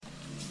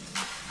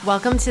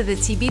Welcome to the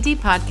TBD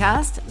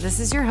podcast. This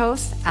is your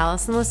host,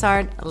 Allison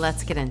Lessard.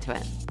 Let's get into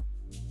it.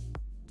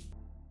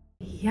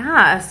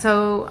 Yeah,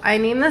 so I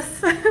named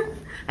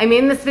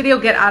this video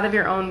Get Out of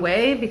Your Own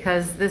Way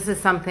because this is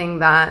something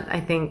that I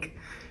think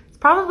is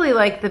probably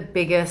like the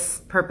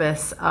biggest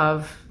purpose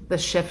of the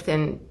shift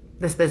in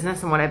this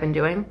business and what I've been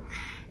doing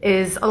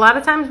is a lot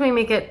of times we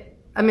make it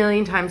a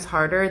million times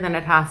harder than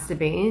it has to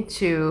be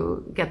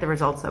to get the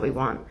results that we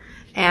want.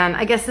 And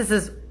I guess this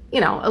is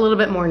a little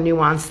bit more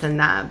nuanced than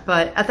that.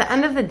 But at the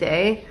end of the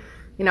day,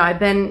 I've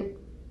been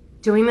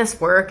doing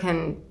this work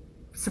and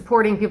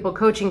supporting people,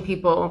 coaching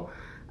people,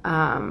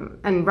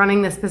 and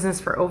running this business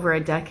for over a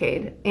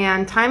decade.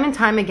 And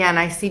time again,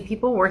 I see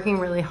people working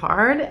really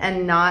hard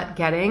and not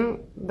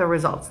getting the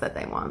results that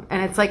they want.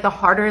 And it's like the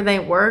harder they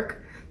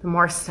work, the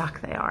more stuck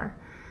they are.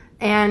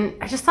 And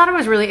I just thought it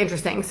was really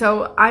interesting.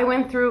 So I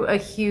went through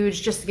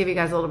just to give you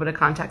guys a little bit of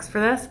context for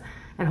this,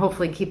 and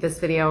hopefully keep this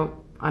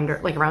video under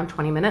around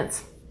 20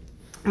 minutes.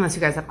 Unless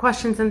you guys have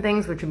questions and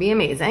things, which would be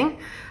amazing.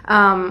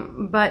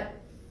 But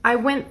I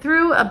went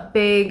through a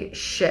big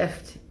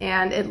shift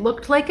and it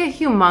looked like a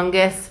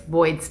humongous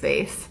void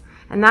space.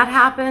 And that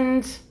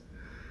happened,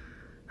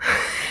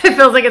 it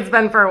feels like it's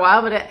been for a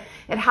while, but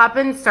it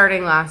happened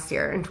starting last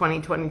year in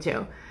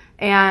 2022.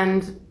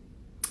 And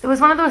it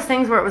was one of those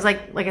things where it was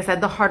like I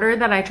said, the harder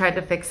that I tried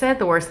to fix it,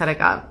 the worse that it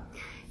got.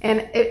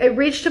 And it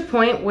reached a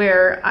point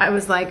where I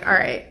was like, all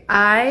right,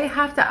 I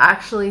have to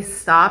actually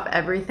stop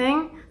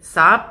everything.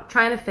 Stop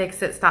trying to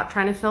fix it, stop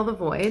trying to fill the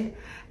void,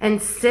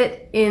 and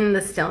sit in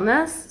the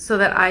stillness so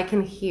that I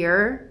can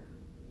hear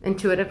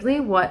intuitively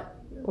what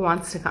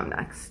wants to come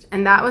next.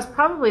 And that was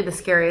probably the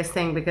scariest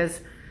thing, because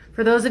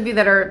for those of you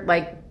that are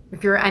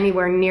if you're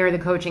anywhere near the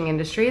coaching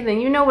industry, then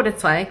you know what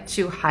it's like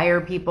to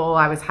hire people.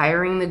 I was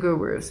hiring the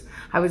gurus.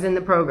 I was in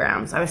the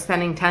programs. I was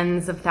spending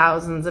tens of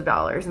thousands of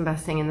dollars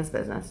investing in this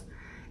business.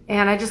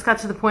 And I just got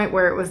to the point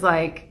where it was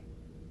like,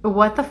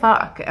 what the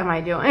fuck am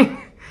I doing?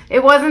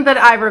 It wasn't that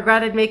I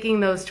regretted making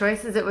those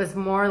choices. It was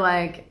more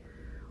like,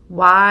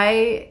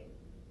 why,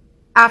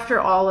 after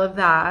all of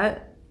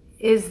that,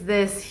 is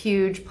this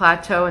huge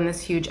plateau and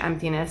this huge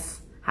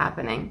emptiness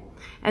happening?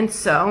 And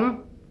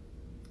so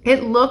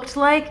it looked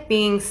like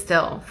being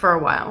still for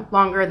a while,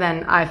 longer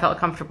than I felt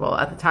comfortable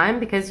at the time,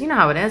 because you know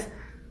how it is.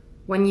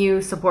 When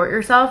you support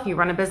yourself, you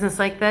run a business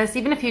like this,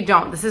 even if you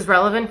don't, this is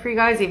relevant for you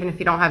guys, even if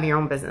you don't have your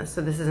own business.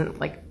 So this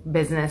isn't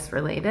business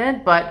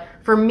related, but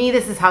for me,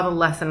 this is how the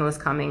lesson was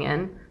coming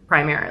in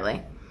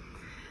primarily.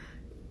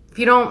 If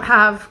you don't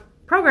have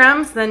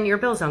programs, then your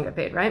bills don't get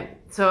paid, right?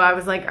 So I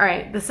was like, all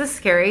right, this is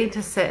scary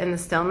to sit in the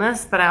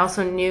stillness, but I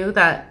also knew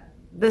that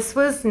this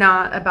was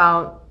not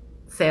about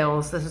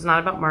sales. This was not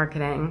about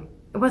marketing.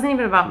 It wasn't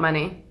even about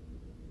money.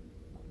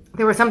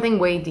 There was something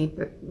way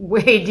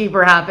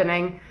deeper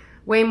happening.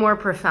 Way more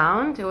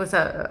profound. It was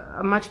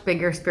a much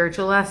bigger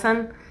spiritual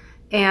lesson.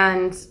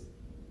 And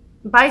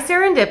by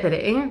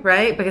serendipity,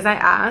 right? Because I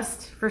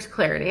asked for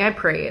clarity. I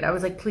prayed. I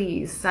was like,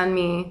 please send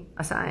me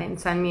a sign.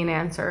 Send me an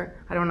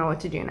answer. I don't know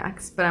what to do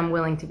next, but I'm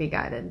willing to be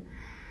guided.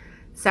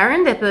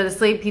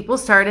 Serendipitously, people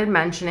started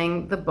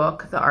mentioning the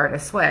book, The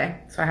Artist's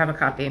Way. So I have a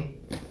copy.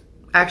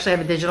 I actually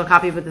have a digital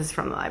copy, but this is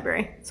from the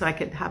library, so I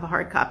could have a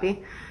hard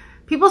copy.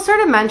 People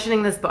started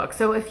mentioning this book.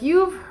 So if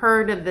you've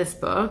heard of this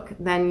book,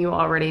 then you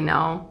already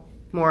know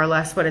more or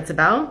less what it's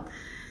about.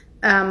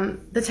 The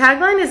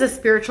tagline is a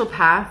spiritual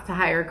path to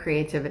higher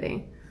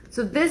creativity.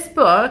 So this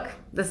book,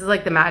 this is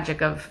like the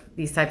magic of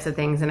these types of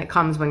things, and it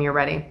comes when you're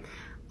ready.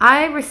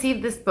 I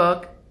received this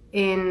book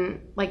in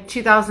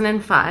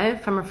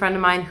 2005 from a friend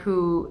of mine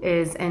who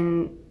is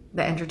in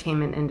the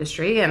entertainment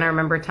industry. And I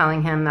remember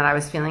telling him that I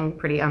was feeling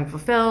pretty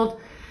unfulfilled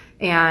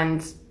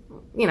and,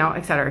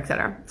 et cetera, et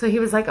cetera. So he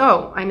was like,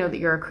 oh, I know that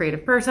you're a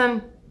creative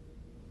person.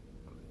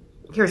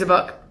 Here's a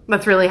book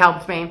that's really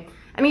helped me.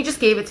 And he just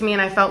gave it to me,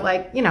 and I felt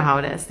like, you know how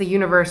it is. The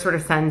universe sort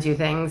of sends you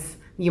things.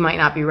 You might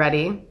not be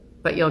ready,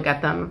 but you'll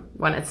get them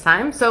when it's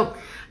time. So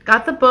I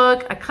got the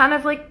book. I kind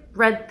of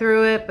read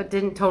through it, but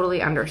didn't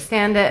totally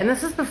understand it. And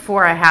this is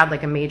before I had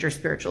a major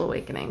spiritual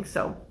awakening.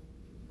 So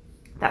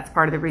that's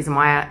part of the reason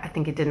why I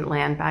think it didn't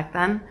land back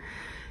then.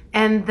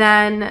 And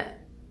then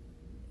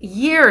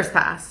years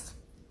passed.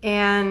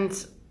 And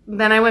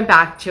then I went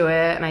back to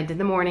it, and I did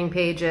the morning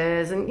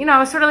pages. And, I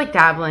was sort of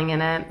dabbling in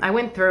it. I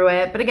went through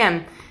it. But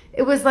again,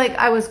 it was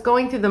I was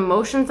going through the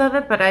motions of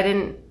it, but I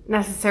didn't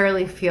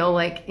necessarily feel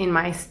in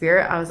my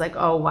spirit, I was like,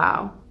 oh,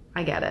 wow,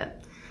 I get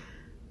it.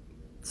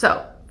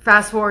 So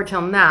fast forward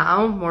till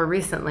now, more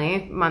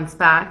recently, months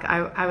back,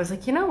 I was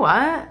like, you know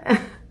what?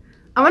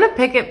 I want to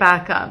pick it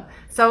back up.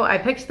 So I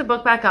picked the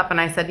book back up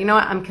and I said, you know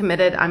what? I'm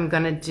committed. I'm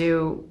going to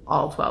do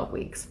all 12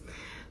 weeks.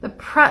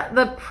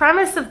 The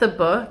premise of the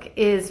book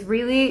is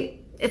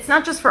really, it's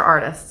not just for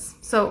artists.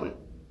 So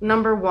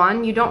number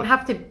one, you don't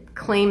have to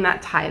claim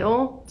that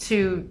title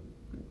to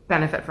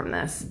benefit from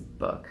this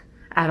book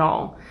at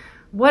all.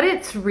 What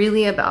it's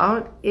really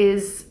about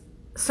is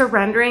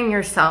surrendering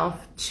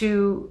yourself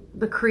to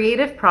the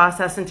creative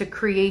process and to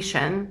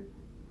creation,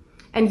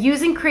 and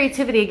using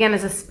creativity again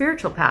as a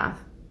spiritual path.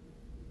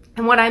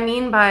 And what I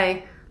mean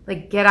by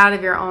like get out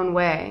of your own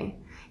way,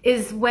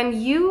 is when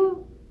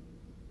you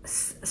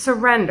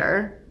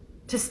surrender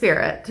to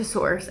spirit, to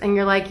source, and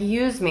you're like,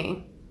 use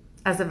me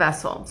as a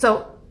vessel.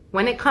 So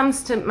when it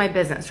comes to my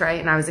business, right,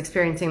 and I was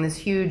experiencing this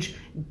huge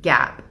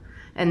gap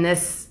and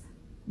this,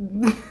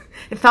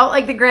 it felt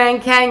like the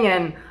Grand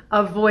Canyon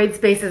of void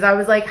spaces. I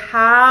was like,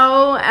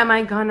 how am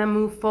I gonna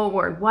move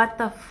forward? What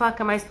the fuck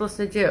am I supposed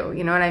to do?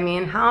 You know what I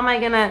mean? How am I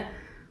gonna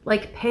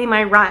like pay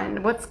my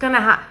rent? What's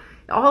gonna happen?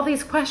 All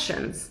these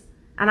questions.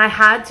 And I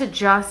had to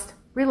just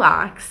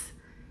relax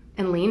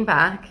and lean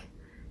back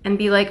and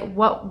be like,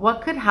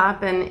 what could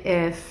happen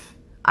if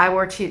I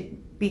were to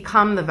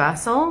become the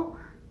vessel?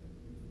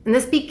 And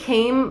this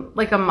became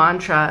like a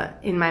mantra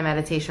in my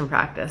meditation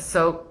practice.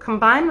 So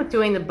combined with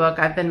doing the book,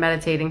 I've been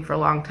meditating for a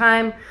long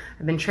time.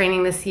 I've been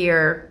training this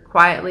year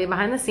quietly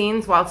behind the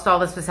scenes whilst all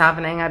this was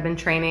happening. I've been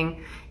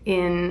training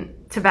in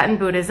Tibetan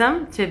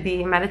Buddhism to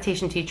be a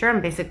meditation teacher.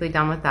 I'm basically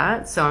done with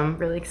that, so I'm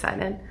really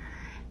excited.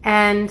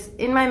 And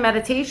in my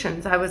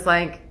meditations, I was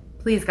like,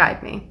 please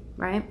guide me,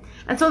 right?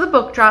 And so the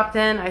book dropped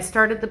in. I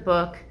started the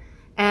book.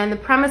 And the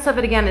premise of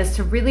it, again, is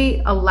to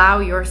really allow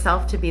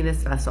yourself to be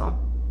this vessel.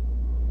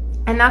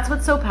 And that's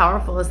what's so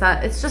powerful, is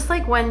that it's just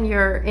like when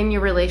you're in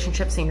your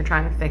relationships and you're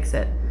trying to fix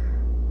it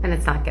and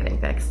it's not getting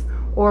fixed.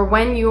 Or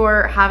when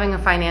you're having a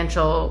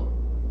financial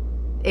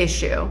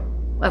issue,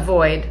 a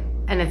void,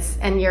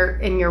 and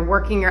you're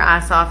working your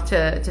ass off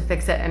to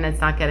fix it and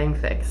it's not getting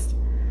fixed.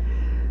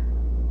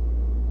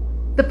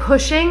 The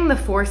pushing, the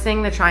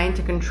forcing, the trying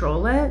to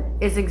control it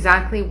is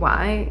exactly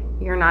why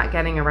you're not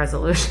getting a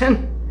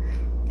resolution.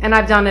 And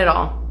I've done it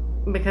all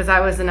because I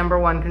was the number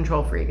one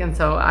control freak. And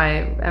so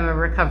I am a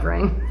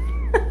recovering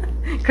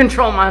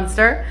control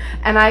monster.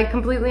 And I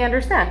completely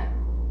understand.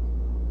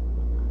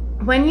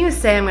 When you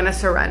say I'm going to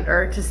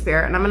surrender to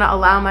spirit and I'm going to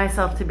allow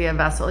myself to be a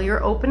vessel,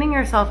 you're opening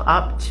yourself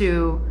up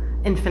to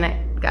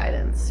infinite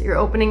guidance. You're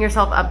opening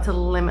yourself up to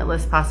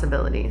limitless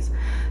possibilities.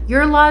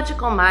 Your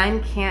logical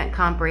mind can't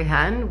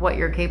comprehend what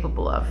you're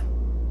capable of.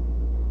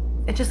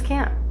 It just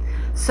can't.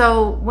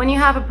 So when you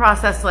have a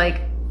process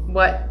like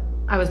what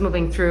I was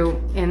moving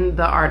through in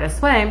The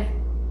Artist's Way,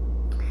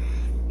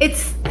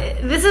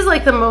 this is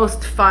like the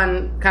most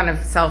fun kind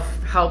of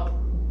self-help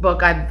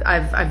book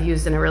I've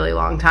used in a really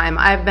long time.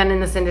 I've been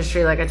in this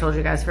industry, like I told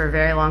you guys, for a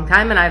very long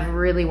time, and I've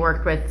really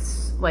worked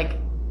with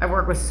I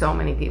work with so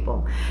many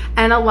people.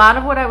 And a lot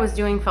of what I was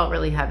doing felt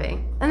really heavy.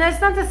 And that's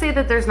not to say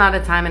that there's not a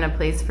time and a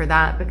place for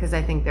that, because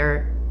I think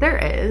there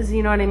is,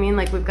 you know what I mean?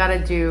 Like, we've got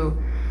to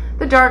do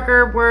the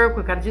darker work,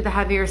 we've got to do the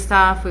heavier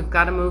stuff, we've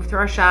got to move through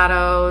our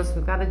shadows,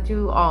 we've got to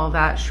do all of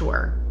that,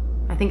 sure.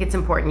 I think it's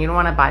important. You don't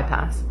want to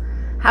bypass.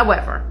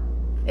 However,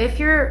 if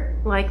you're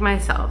like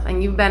myself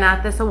and you've been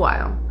at this a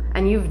while,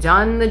 and you've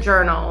done the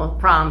journal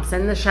prompts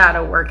and the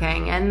shadow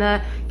working and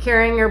the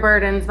carrying your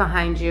burdens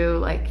behind you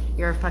like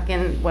you're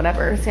fucking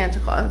whatever, Santa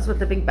Claus with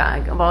the big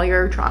bag of all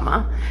your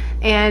trauma,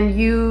 and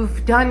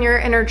you've done your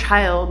inner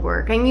child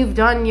work and you've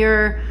done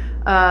your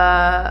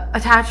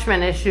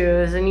attachment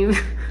issues and you've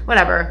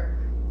whatever.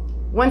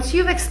 Once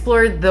you've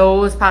explored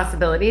those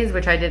possibilities,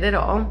 which I did it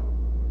all,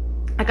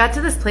 I got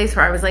to this place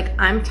where I was like,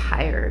 I'm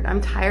tired.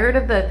 I'm tired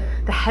of the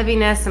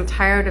heaviness. I'm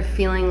tired of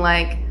feeling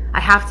like I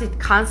have to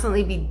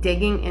constantly be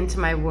digging into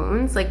my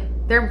wounds. Like,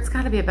 there's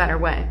got to be a better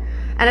way.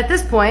 And at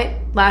this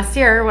point, last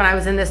year, when I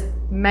was in this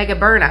mega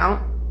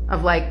burnout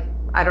of like,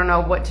 I don't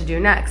know what to do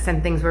next,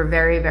 and things were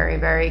very, very,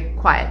 very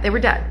quiet. They were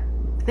dead.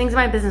 Things in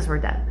my business were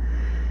dead,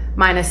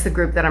 minus the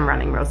group that I'm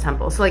running, Rose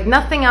Temple. So like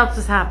nothing else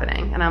was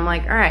happening. And I'm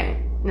like, all right,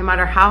 no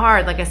matter how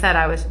hard, like I said,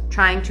 I was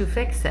trying to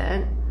fix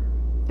it,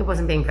 it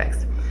wasn't being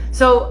fixed.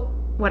 So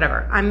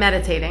whatever, I'm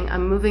meditating,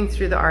 I'm moving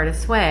through The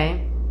Artist's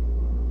Way.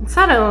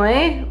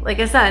 Suddenly, like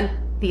I said,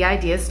 the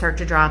ideas start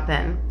to drop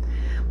in.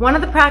 One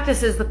of the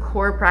practices, the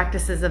core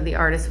practices of The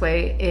Artist's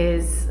Way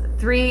is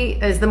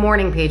the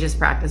morning pages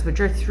practice, which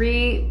are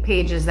 3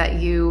 pages that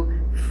you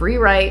free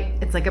write.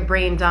 It's like a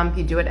brain dump.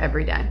 You do it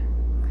every day.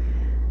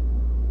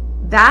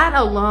 That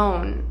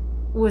alone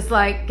was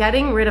like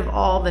getting rid of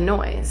all the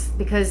noise,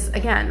 because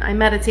again, I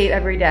meditate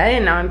every day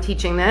and now I'm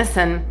teaching this,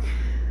 and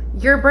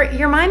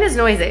your mind is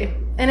noisy.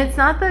 And it's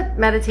not that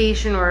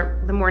meditation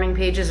or the morning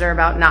pages are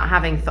about not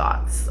having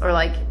thoughts or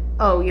like,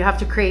 oh, you have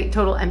to create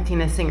total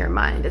emptiness in your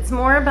mind. It's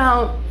more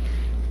about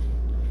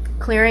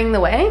clearing the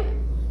way.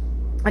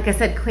 Like I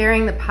said,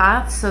 clearing the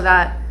path so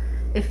that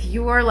if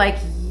you are like,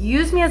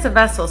 use me as a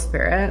vessel,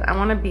 spirit, I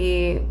want to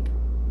be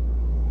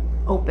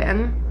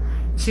open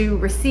to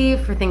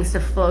receive, for things to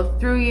flow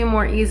through you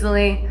more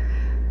easily,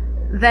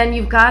 then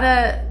you've got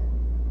to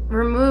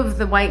remove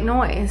the white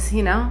noise,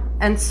 you know?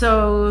 And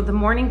so the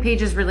morning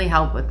pages really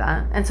help with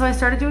that. And so I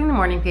started doing the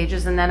morning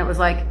pages, and then it was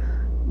like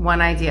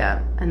one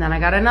idea, and then I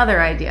got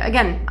another idea.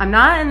 Again, I'm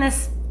not in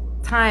this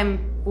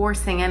time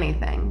forcing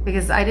anything,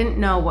 because I didn't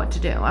know what to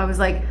do. I was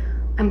like,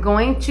 I'm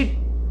going to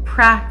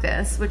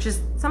practice, which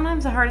is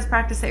sometimes the hardest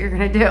practice that you're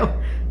going to do,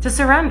 to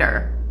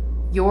surrender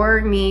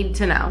your need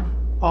to know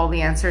all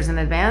the answers in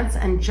advance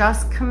and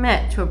just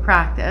commit to a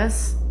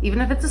practice, even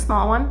if it's a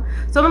small one.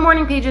 So the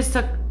morning pages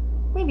took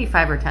maybe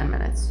 5 or 10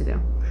 minutes to do.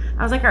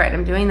 I was like, all right,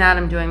 I'm doing that.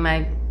 I'm doing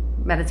my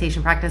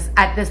meditation practice.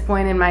 At this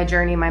point in my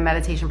journey, my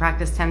meditation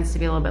practice tends to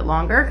be a little bit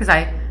longer because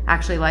I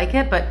actually like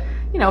it. But,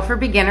 for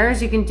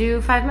beginners, you can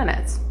do 5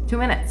 minutes, 2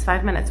 minutes,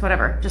 5 minutes,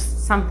 whatever.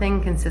 Just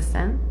something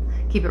consistent.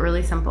 Keep it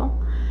really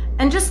simple.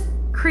 And just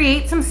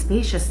create some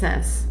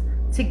spaciousness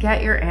to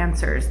get your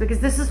answers, because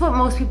this is what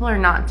most people are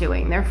not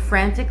doing. They're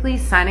frantically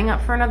signing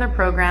up for another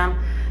program,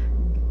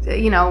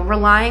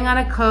 relying on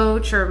a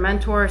coach or a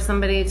mentor or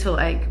somebody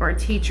or a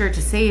teacher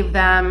to save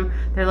them.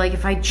 They're like,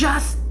 if I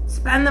just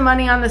spend the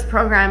money on this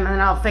program and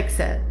then I'll fix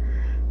it.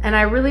 And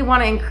I really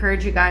want to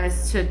encourage you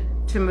guys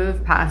to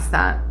move past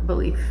that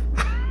belief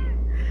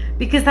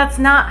because that's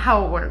not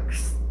how it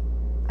works.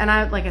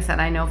 And like I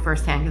said, I know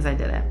firsthand because I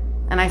did it.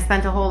 And I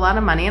spent a whole lot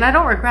of money, and I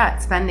don't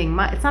regret spending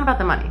money. It's not about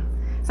the money.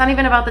 It's not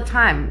even about the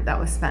time that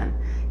was spent.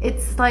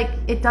 It's like,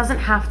 it doesn't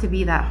have to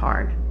be that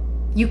hard.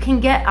 You can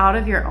get out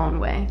of your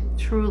own way,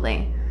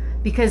 truly,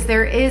 because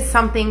there is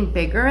something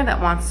bigger that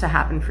wants to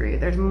happen for you.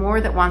 There's more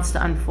that wants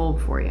to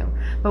unfold for you.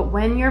 But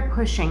when you're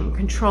pushing,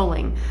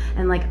 controlling,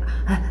 and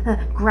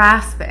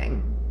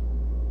grasping,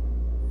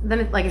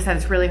 then, like I said,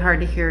 it's really hard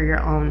to hear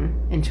your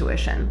own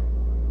intuition.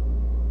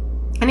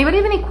 Anybody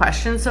have any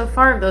questions so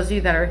far? Those of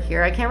you that are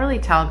here, I can't really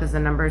tell because the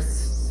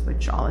numbers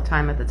switch all the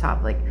time at the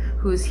top, like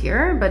who's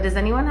here, but does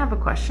anyone have a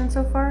question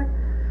so far?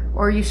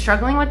 Or are you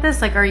struggling with this?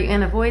 Like, are you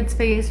in a void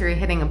space? Or are you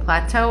hitting a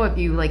plateau? If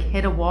you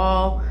hit a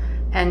wall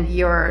and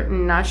you're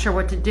not sure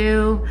what to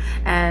do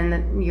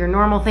and your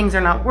normal things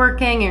are not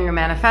working and your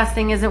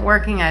manifesting isn't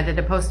working. I did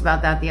a post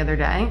about that the other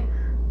day,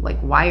 like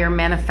why your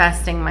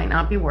manifesting might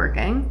not be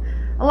working.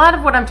 A lot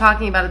of what I'm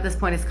talking about at this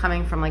point is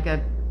coming from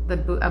a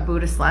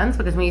Buddhist lens,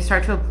 because when you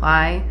start to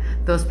apply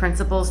those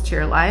principles to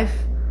your life,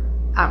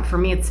 for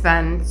me, it's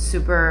been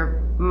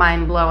super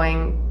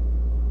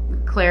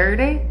mind-blowing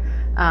clarity.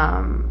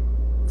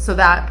 So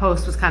that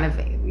post was kind of,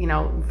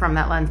 from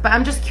that lens. But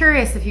I'm just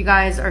curious if you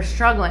guys are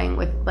struggling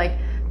with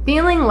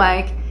feeling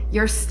like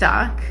you're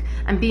stuck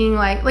and being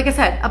like I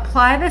said,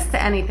 apply this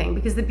to anything,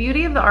 because the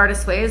beauty of the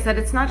artist way is that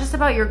it's not just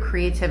about your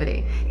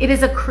creativity. It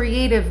is a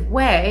creative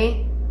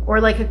way, or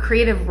a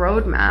creative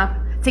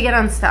roadmap to get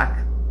unstuck,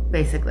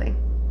 basically.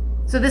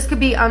 So this could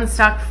be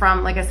unstuck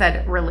from, like I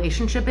said,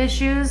 relationship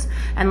issues.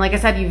 And like I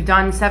said, you've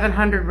done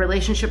 700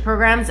 relationship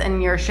programs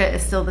and your shit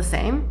is still the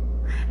same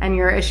and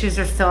your issues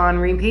are still on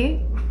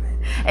repeat.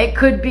 It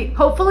could be,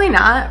 hopefully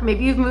not.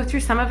 Maybe you've moved through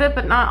some of it,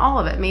 but not all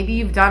of it. Maybe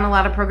you've done a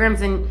lot of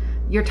programs and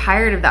you're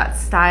tired of that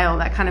style,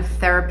 that kind of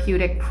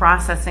therapeutic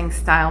processing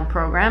style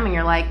program. And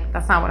you're like,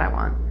 that's not what I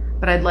want,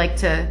 but I'd like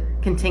to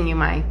continue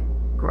my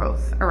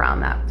growth around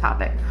that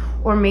topic.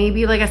 Or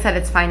maybe, like I said,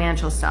 it's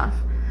financial stuff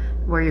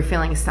where you're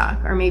feeling stuck,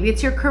 or maybe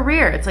it's your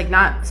career. It's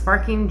not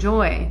sparking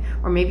joy,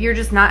 or maybe you're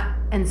just not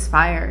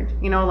inspired.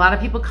 A lot of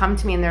people come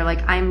to me and they're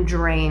like, I'm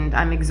drained,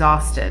 I'm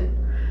exhausted.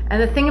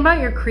 And the thing about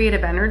your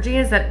creative energy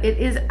is that it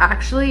is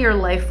actually your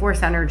life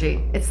force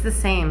energy. It's the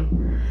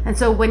same. And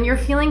so when you're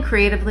feeling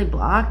creatively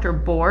blocked or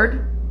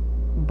bored,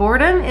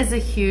 boredom is a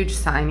huge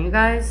sign, you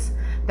guys,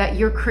 that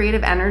your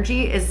creative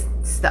energy is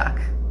stuck,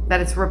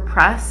 that it's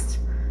repressed,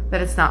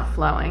 that it's not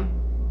flowing.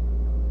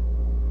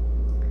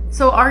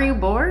 So are you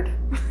bored?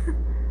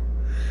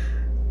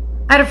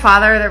 I had a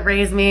father that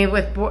raised me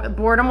with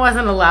boredom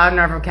wasn't allowed in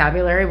our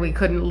vocabulary. We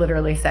couldn't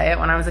literally say it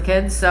when I was a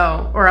kid.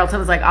 Or else it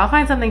was like, I'll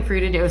find something for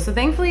you to do. So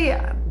thankfully,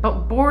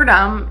 but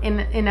boredom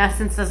in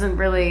essence doesn't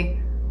really,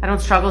 I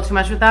don't struggle too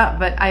much with that,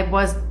 but I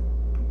was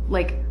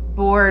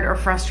bored or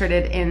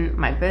frustrated in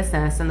my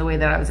business and the way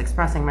that I was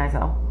expressing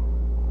myself.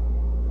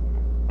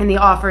 And the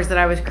offers that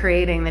I was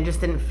creating, they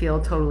just didn't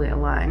feel totally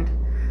aligned.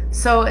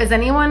 So is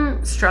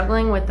anyone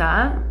struggling with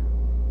that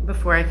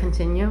before I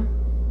continue?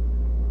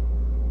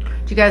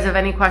 Do you guys have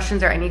any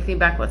questions or any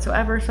feedback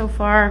whatsoever so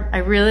far? I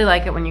really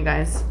like it when you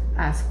guys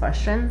ask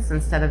questions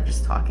instead of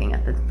just talking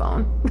at the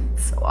phone.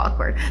 It's so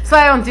awkward. So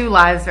I don't do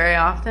lives very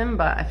often,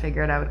 but I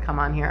figured I would come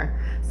on here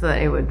so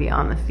that it would be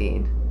on the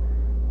feed.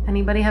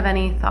 Anybody have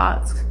any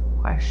thoughts,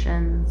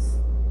 questions?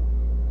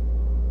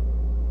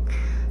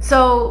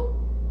 So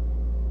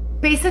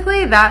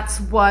basically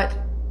that's what,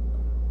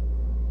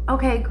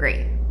 okay,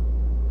 great.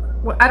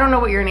 I don't know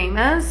what your name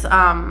is,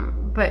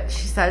 but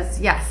she says,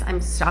 yes,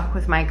 I'm stuck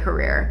with my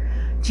career.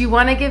 Do you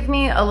want to give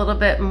me a little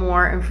bit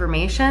more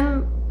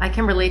information? I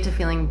can relate to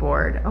feeling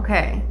bored.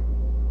 Okay,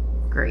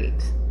 great.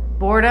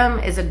 Boredom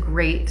is a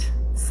great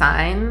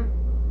sign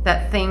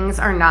that things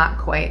are not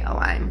quite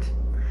aligned.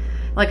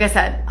 Like I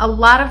said, a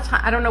lot of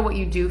time, I don't know what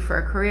you do for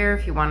a career.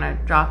 If you want to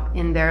drop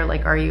in there,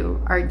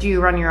 do you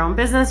run your own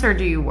business or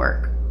do you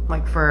work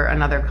for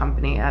another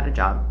company at a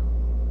job?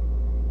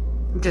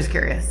 Just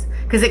curious,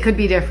 because it could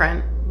be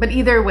different. But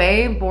either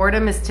way,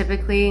 boredom is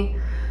typically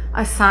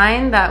a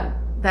sign that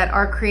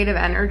our creative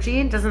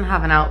energy doesn't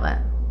have an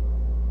outlet.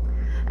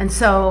 And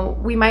so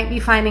we might be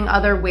finding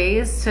other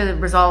ways to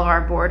resolve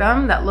our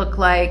boredom that look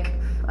like,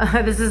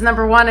 this is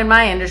number one in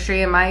my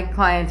industry and my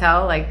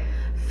clientele,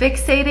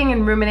 fixating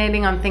and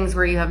ruminating on things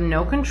where you have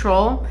no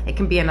control. It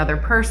can be another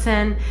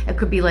person. It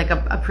could be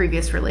a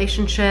previous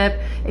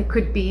relationship. It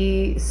could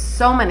be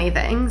so many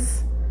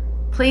things.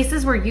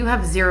 places where you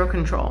have zero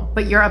control,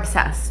 but you're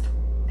obsessed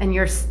and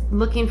you're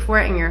looking for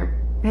it and you're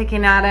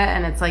picking at it,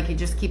 and it's like you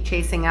just keep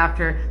chasing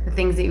after the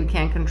things that you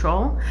can't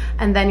control,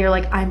 and then you're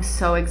like, I'm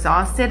so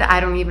exhausted,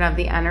 I don't even have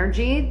the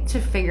energy to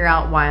figure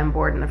out why I'm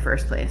bored in the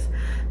first place.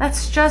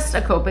 That's just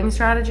a coping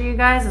strategy, you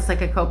guys. It's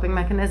like a coping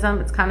mechanism.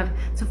 It's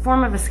a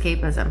form of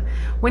escapism.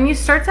 When you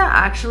start to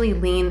actually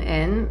lean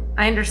in,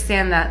 I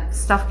understand that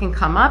stuff can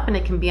come up and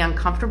it can be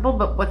uncomfortable,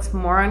 but what's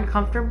more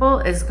uncomfortable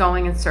is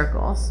going in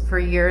circles for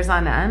years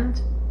on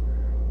end.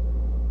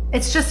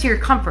 It's just your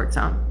comfort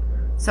zone.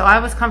 So I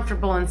was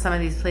comfortable in some of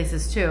these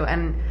places too.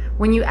 And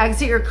when you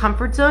exit your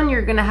comfort zone,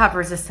 you're going to have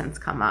resistance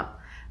come up.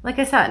 Like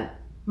I said,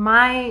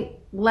 my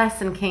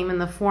lesson came in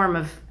the form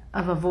of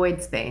a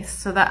void space,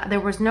 so that there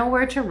was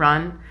nowhere to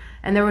run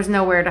and there was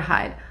nowhere to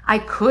hide. I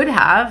could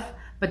have,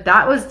 but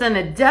that was going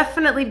to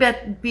definitely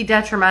be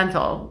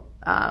detrimental.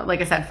 Like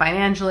I said,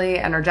 financially,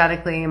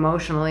 energetically,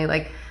 emotionally,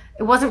 like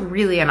it wasn't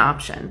really an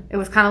option. It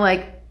was kind of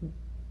like,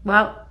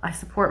 well, I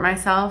support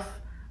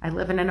myself. I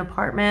live in an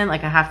apartment.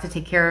 Like I have to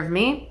take care of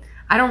me.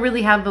 I don't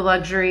really have the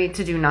luxury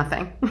to do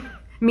nothing,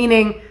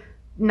 meaning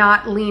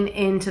not lean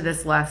into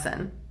this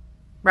lesson,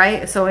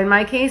 right? So in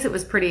my case, it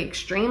was pretty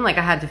extreme. Like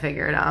I had to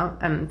figure it out.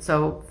 And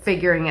so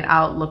figuring it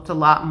out looked a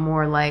lot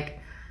more like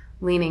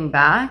leaning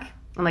back.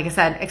 And like I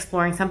said,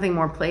 exploring something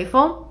more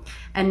playful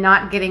and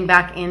not getting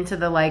back into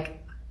the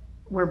like,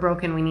 we're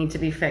broken, we need to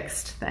be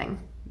fixed thing,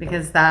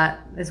 because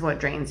that is what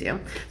drains you.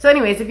 So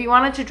anyways, if you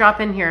wanted to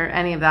drop in here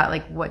any of that,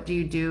 like what do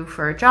you do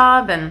for a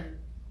job, and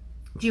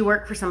do you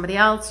work for somebody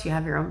else? Do you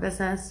have your own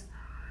business?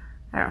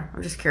 I don't know.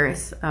 I'm just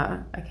curious.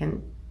 I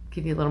can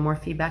give you a little more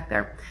feedback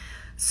there.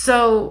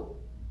 So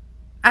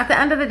at the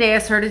end of the day, I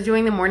started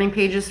doing the morning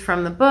pages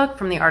from the book,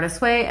 from The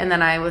Artist's Way, and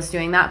then I was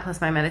doing that plus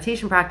my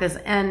meditation practice.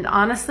 And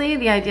honestly,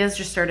 the ideas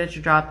just started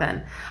to drop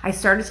in. I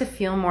started to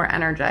feel more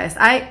energized.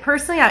 I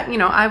personally,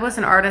 I was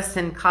an artist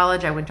in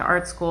college. I went to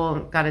art school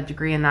and got a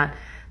degree in that.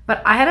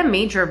 But I had a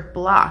major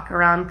block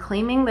around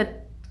claiming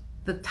the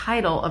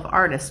title of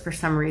artist for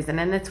some reason.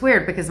 And it's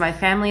weird because my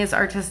family is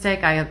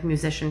artistic. I have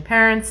musician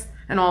parents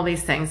and all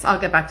these things. I'll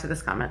get back to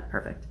this comment.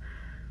 Perfect.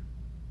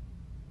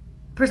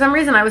 For some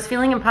reason, I was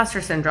feeling imposter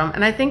syndrome.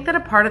 And I think that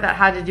a part of that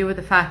had to do with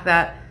the fact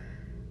that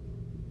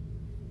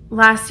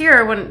last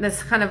year when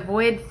this kind of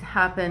void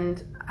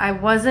happened, I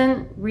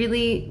wasn't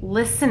really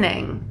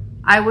listening.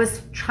 I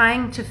was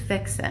trying to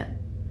fix it.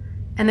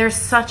 And there's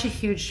such a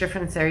huge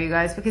difference there, you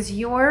guys, because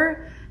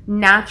your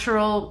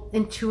natural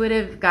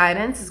intuitive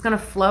guidance is going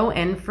to flow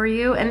in for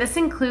you, and this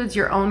includes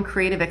your own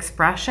creative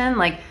expression.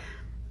 Like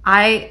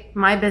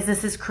my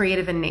business is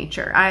creative in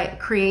nature. I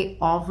create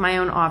all of my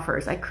own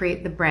offers. I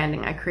create the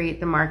branding, I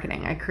create the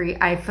marketing,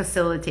 I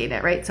facilitate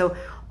it, right? So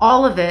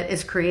all of it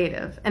is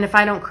creative, and if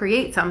I don't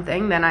create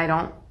something, then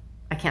I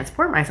can't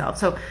support myself.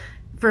 So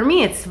for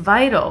me, it's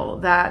vital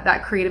that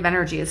that creative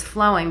energy is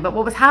flowing. But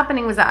what was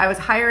happening was that I was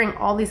hiring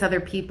all these other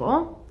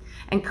people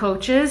and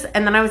coaches,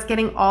 and then I was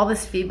getting all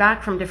this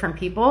feedback from different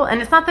people. And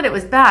it's not that it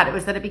was bad, it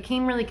was that it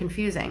became really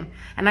confusing.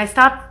 And I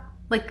stopped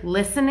like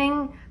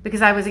listening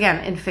because I was,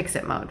 again, in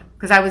fix-it mode,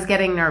 because I was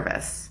getting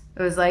nervous.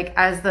 It was like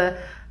as the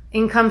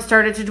income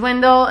started to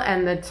dwindle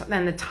and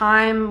the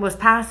time was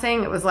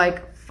passing, it was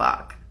like,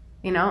 fuck,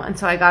 And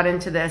so I got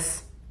into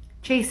this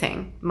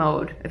chasing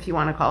mode, if you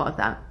want to call it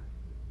that.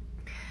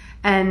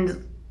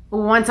 And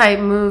once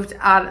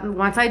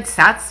I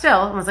sat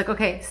still and was like,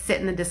 okay, sit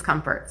in the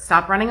discomfort.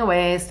 Stop running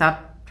away.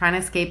 Stop trying to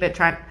escape it.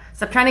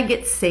 Stop trying to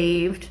get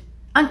saved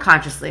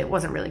unconsciously. It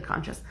wasn't really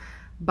conscious.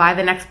 By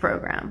the next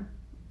program.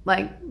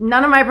 Like,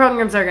 none of my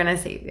programs are going to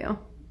save you.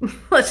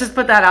 Let's just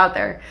put that out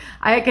there.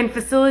 I can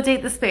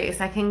facilitate the space.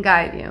 I can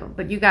guide you.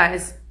 But you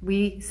guys,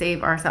 we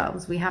save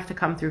ourselves. We have to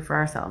come through for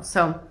ourselves.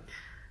 So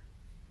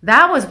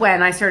that was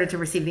when I started to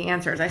receive the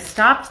answers. I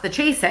stopped the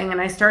chasing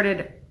and I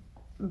started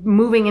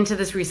moving into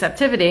this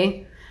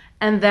receptivity.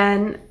 And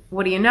then,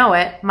 what do you know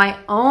it, my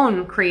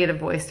own creative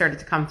voice started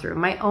to come through.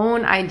 My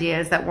own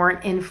ideas that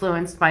weren't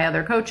influenced by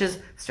other coaches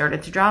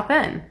started to drop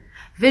in.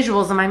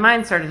 Visuals in my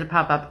mind started to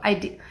pop up.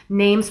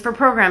 Names for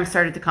programs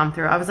started to come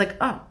through. I was like,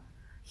 oh,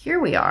 here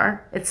we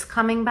are. It's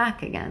coming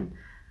back again.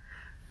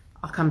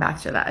 I'll come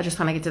back to that. I just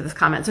want to get to this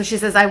comment. So she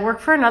says, I work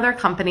for another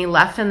company,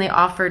 left, and they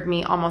offered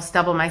me almost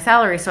double my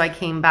salary. So I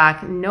came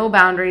back, no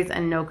boundaries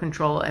and no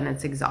control, and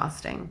it's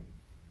exhausting.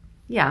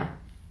 Yeah.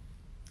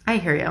 I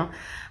hear you.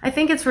 I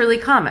think it's really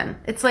common.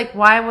 It's like,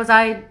 why was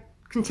I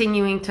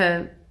continuing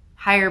to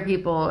hire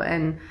people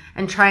and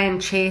try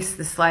and chase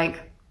this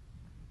like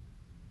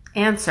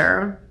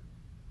answer?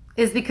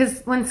 Is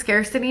because when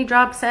scarcity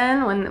drops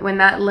in, when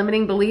that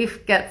limiting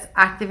belief gets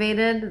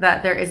activated,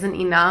 that there isn't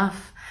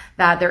enough,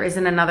 that there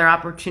isn't another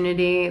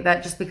opportunity,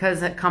 that just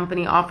because a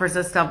company offers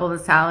us double the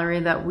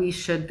salary, that we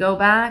should go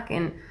back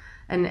and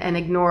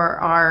ignore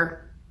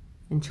our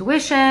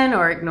intuition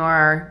or ignore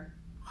our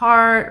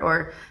heart,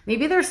 or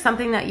maybe there's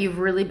something that you've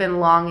really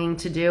been longing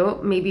to do,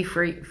 maybe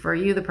for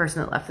you, the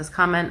person that left this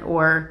comment,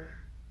 or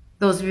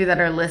those of you that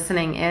are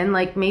listening in,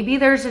 like maybe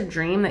there's a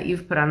dream that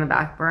you've put on the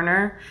back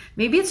burner.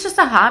 Maybe it's just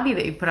a hobby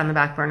that you've put on the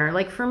back burner.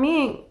 Like for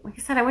me, like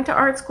I said, I went to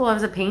art school. I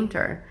was a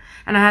painter,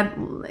 and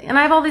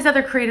I have all these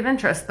other creative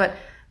interests, but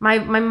my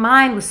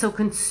mind was so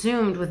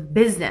consumed with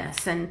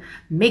business and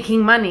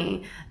making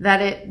money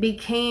that it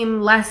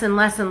became less and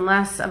less and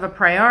less of a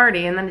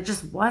priority. And then it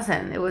just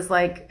wasn't. It was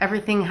like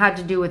everything had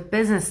to do with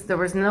business. There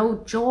was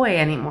no joy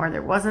anymore.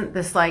 There wasn't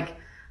this like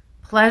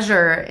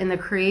pleasure in the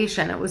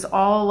creation. It was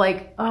all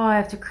like, oh, I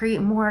have to create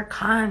more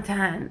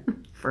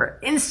content for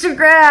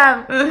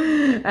Instagram.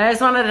 I just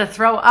wanted to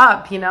throw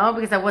up,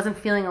 because I wasn't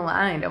feeling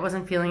aligned. I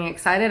wasn't feeling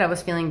excited. I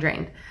was feeling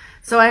drained.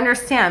 So I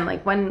understand,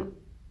 like when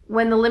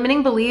the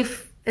limiting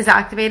belief is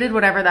activated,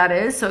 whatever that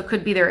is. So it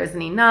could be there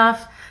isn't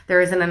enough. There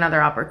isn't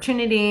another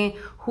opportunity.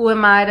 Who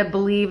am I to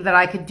believe that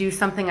I could do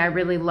something I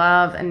really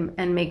love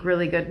and make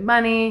really good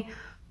money?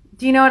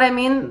 Do you know what I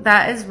mean?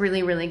 That is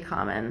really, really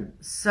common.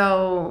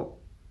 So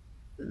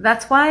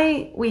that's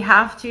why we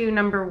have to,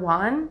 number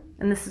one,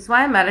 and this is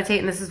why I meditate,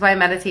 and this is why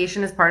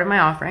meditation is part of my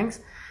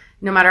offerings.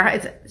 No matter how,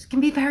 it can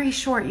be very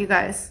short, you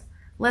guys.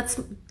 Let's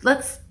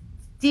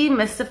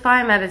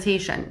demystify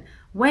meditation.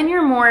 When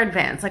you're more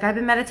advanced, like I've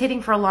been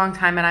meditating for a long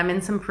time and I'm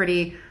in some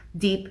pretty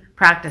deep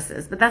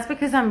practices, but that's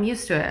because I'm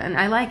used to it and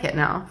I like it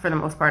now for the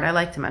most part. I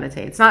like to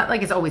meditate. It's not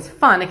like it's always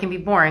fun. It can be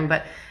boring,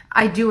 but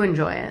I do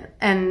enjoy it.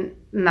 And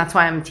that's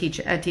why I'm a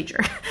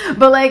teacher.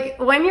 But like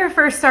when you're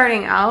first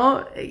starting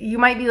out, you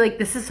might be like,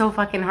 this is so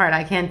fucking hard.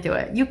 I can't do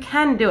it. You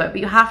can do it,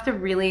 but you have to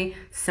really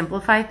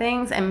simplify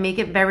things and make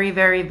it very,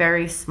 very,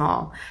 very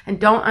small. And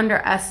don't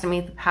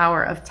underestimate the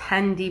power of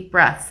 10 deep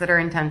breaths that are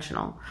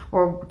intentional,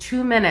 or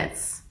 2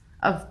 minutes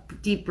of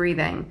deep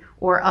breathing,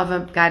 or of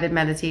a guided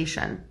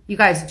meditation. You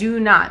guys do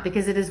not,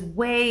 because it is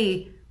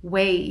way,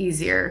 way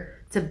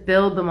easier to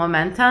build the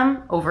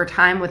momentum over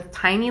time with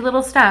tiny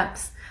little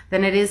steps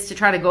than it is to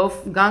try to go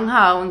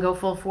gung-ho and go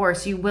full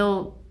force.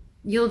 You'll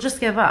just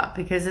give up,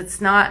 because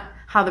it's not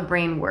how the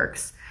brain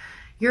works.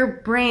 Your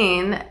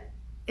brain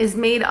is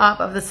made up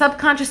of the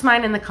subconscious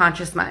mind and the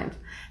conscious mind.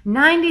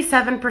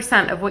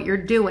 97% of what you're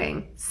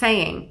doing,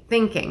 saying,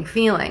 thinking,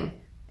 feeling,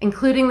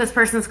 including this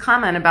person's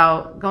comment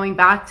about going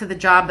back to the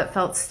job that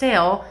felt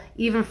stale,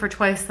 even for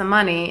twice the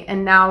money,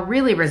 and now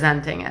really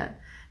resenting it.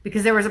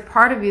 Because there was a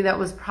part of you that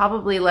was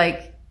probably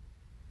like,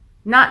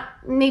 not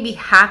maybe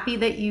happy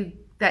that you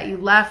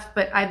left,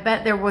 but I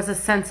bet there was a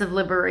sense of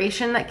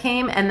liberation that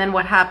came. And then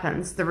what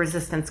happens? The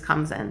resistance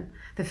comes in.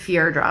 The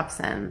fear drops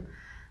in.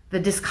 The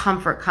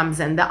discomfort comes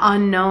in. The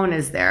unknown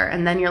is there.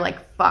 And then you're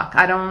like, fuck,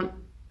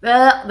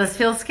 this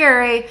feels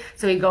scary.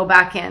 So we go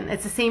back in.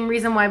 It's the same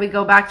reason why we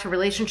go back to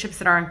relationships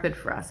that aren't good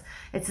for us.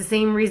 It's the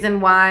same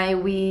reason why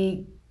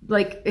we,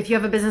 like, if you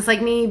have a business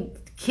like me,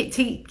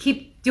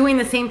 keep doing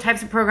the same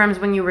types of programs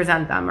when you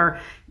resent them, or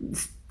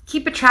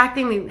keep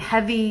attracting the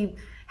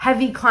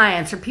heavy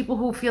clients or people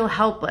who feel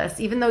helpless,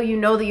 even though you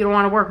know that you don't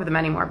want to work with them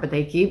anymore, but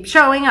they keep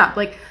showing up.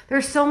 Like,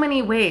 there's so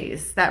many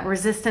ways that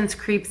resistance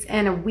creeps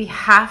in, and we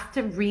have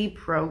to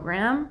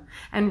reprogram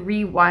and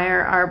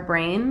rewire our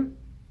brain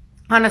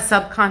on a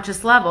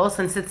subconscious level,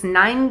 since it's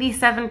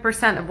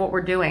 97% of what we're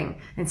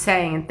doing and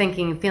saying and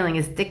thinking and feeling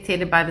is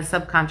dictated by the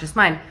subconscious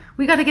mind.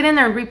 We got to get in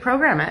there and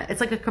reprogram it. It's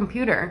like a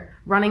computer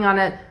running on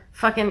a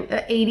fucking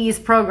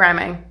 80s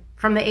programming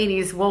from the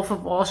 80s, Wolf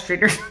of Wall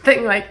Street or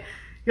something. Like,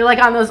 you're like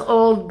on those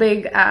old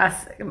big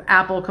ass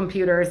Apple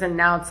computers, and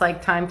now it's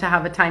like time to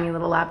have a tiny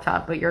little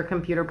laptop, but your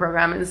computer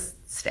program is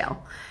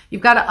stale.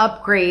 You've got to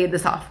upgrade the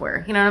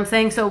software. You know what I'm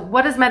saying? So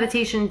what does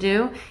meditation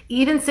do?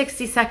 Even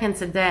 60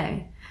 seconds a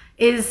day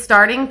is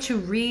starting to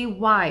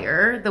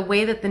rewire the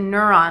way that the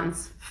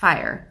neurons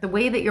fire, the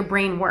way that your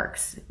brain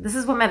works. This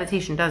is what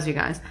meditation does, you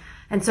guys.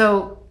 And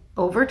so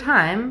over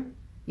time,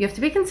 you have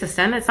to be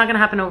consistent. It's not going to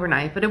happen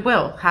overnight, but it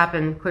will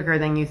happen quicker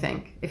than you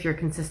think if you're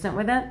consistent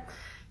with it.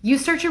 You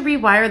start to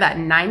rewire that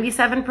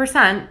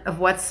 97% of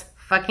what's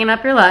fucking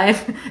up your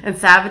life and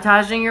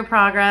sabotaging your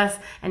progress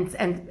and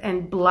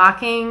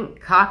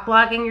cock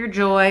blocking your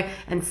joy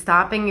and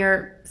stopping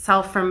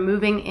yourself from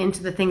moving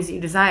into the things that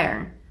you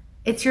desire.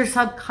 It's your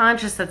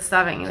subconscious that's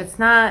stopping you.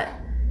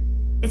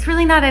 It's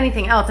really not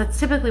anything else. That's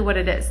typically what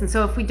it is. And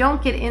so if we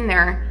don't get in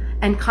there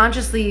and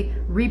consciously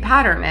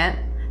repattern it,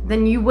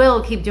 then you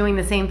will keep doing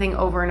the same thing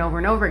over and over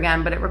and over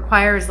again. But it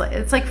requires,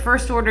 it's like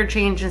first order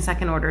change and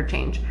second order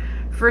change.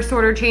 First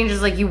order change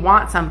is like you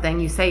want something,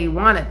 you say you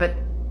want it, but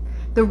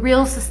the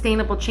real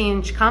sustainable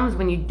change comes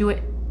when you do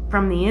it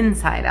from the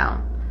inside out.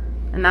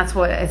 And that's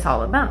what it's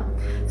all about.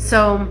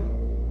 So,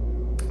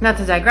 not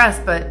to digress,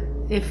 but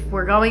if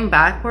we're going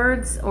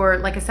backwards, or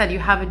like I said, you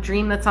have a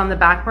dream that's on the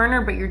back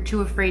burner, but you're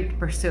too afraid to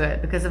pursue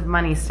it because of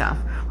money stuff,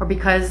 or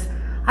because,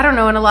 I don't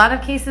know, in a lot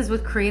of cases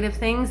with creative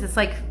things, it's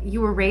like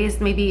you were raised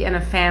maybe in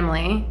a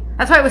family.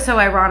 That's why it was so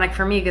ironic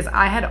for me, because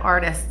I had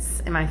artists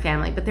in my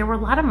family, but there were a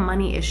lot of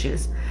money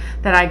issues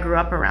that I grew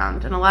up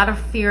around, and a lot of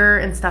fear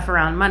and stuff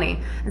around money.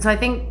 And so I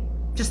think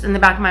just in the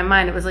back of my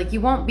mind, it was like, you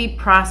won't be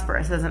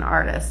prosperous as an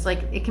artist.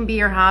 Like, it can be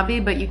your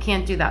hobby, but you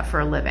can't do that for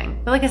a living.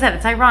 But like I said,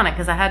 it's ironic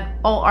because I had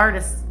all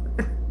artists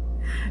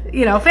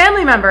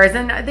family members,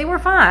 and they were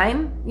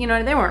fine.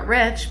 They weren't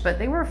rich, but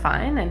they were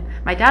fine. And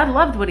my dad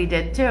loved what he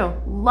did too.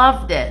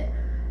 Loved it.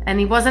 And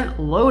he wasn't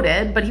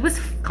loaded, but he was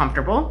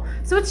comfortable.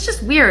 So it's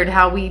just weird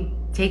how we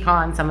take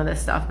on some of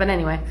this stuff. But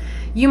anyway,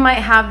 you might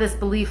have this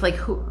belief, like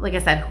I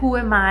said, who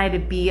am I to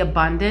be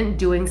abundant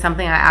doing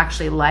something I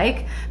actually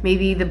like?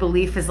 Maybe the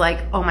belief is like,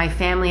 oh, my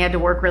family had to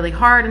work really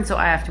hard, and so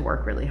I have to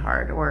work really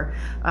hard. Or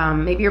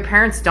maybe your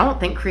parents don't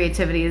think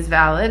creativity is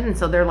valid, and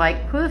so they're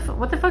like,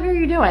 what the fuck are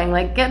you doing?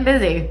 Like, get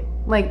busy.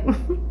 Like,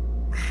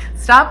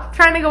 stop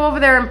trying to go over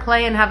there and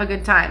play and have a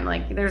good time.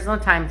 Like, there's no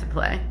time to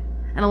play.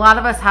 And a lot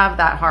of us have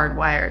that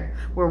hardwired.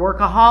 We're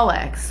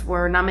workaholics.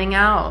 We're numbing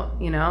out,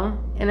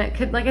 And it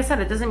could, like I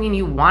said, it doesn't mean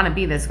you want to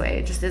be this way.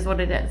 It just is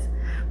what it is.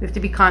 We have to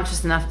be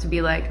conscious enough to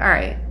be like, all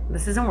right,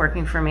 this isn't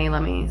working for me.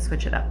 Let me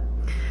switch it up.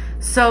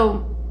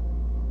 So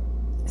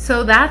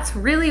that's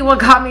really what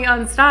got me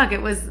unstuck.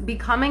 It was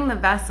becoming the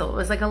vessel. It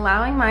was like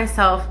allowing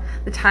myself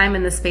the time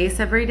and the space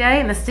every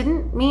day. And this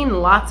didn't mean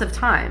lots of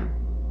time.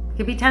 It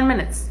could be 10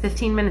 minutes,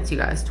 15 minutes, you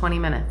guys, 20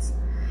 minutes.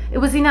 It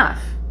was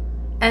enough.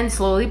 And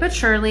slowly but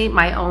surely,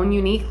 my own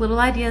unique little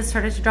ideas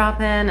started to drop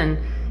in. And,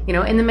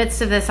 in the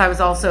midst of this, I was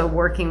also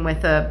working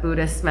with a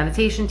Buddhist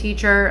meditation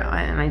teacher,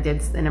 and I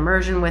did an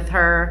immersion with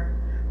her.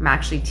 I'm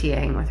actually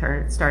TAing with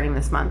her starting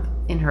this month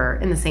in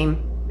the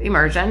same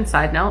immersion.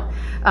 Side note,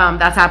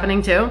 that's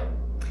happening too.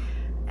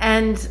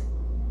 And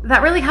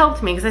that really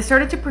helped me because I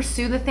started to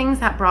pursue the things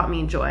that brought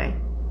me joy.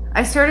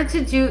 I started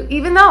to do,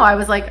 even though I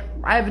was like,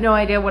 I have no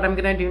idea what I'm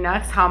going to do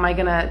next. How am I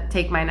going to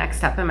take my next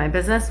step in my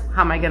business?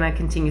 How am I going to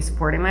continue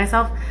supporting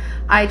myself?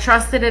 I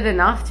trusted it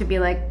enough to be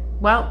like,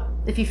 well,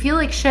 if you feel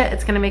like shit,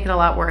 it's going to make it a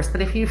lot worse.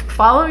 But if you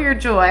follow your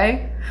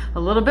joy a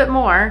little bit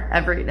more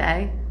every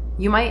day,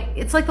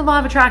 it's like the law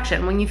of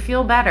attraction. When you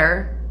feel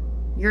better,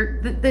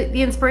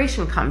 the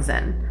inspiration comes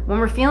in. When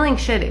we're feeling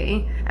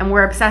shitty and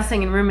we're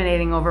obsessing and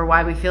ruminating over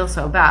why we feel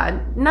so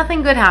bad,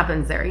 nothing good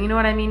happens there. You know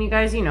what I mean, you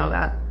guys? You know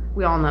that.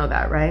 We all know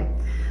that, right?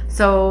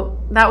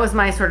 So that was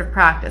my sort of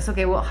practice.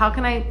 Okay, well, how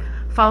can I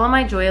follow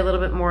my joy a little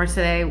bit more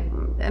today?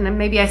 And then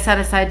maybe I set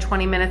aside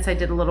 20 minutes, I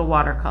did a little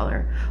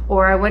watercolor.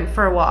 Or I went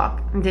for a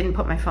walk and didn't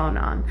put my phone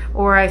on.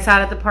 Or I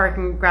sat at the park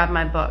and grabbed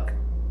my book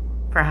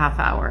for a half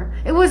hour.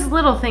 It was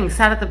little things,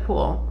 sat at the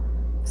pool,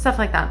 stuff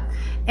like that.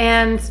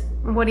 And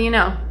what do you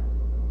know?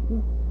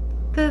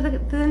 The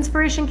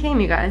inspiration came,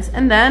 you guys.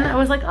 And then I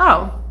was like,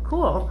 oh,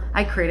 cool.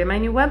 I created my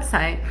new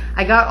website.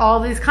 I got all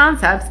these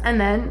concepts,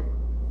 and then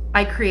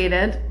I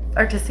created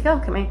Artistic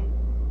Alchemy.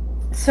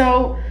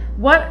 So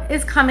what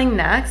is coming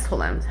next?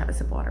 Hold on, let's have a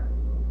sip of water.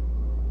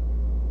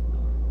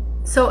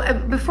 So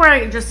before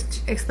I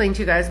just explain to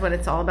you guys what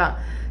it's all about,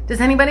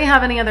 does anybody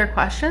have any other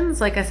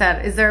questions? Like I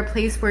said, is there a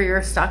place where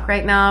you're stuck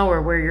right now,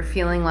 or where you're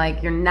feeling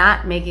like you're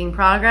not making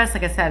progress?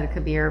 Like I said, it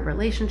could be your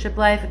relationship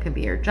life, it could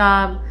be your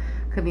job,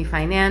 it could be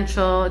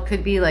financial, it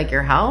could be like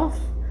your health,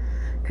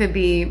 it could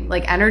be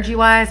like energy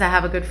wise. I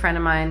have a good friend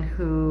of mine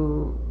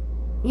who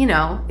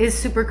is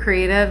super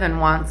creative and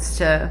wants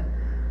to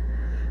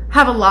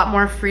have a lot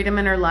more freedom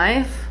in her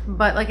life.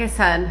 But like I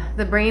said,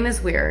 the brain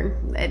is weird.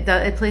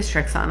 It plays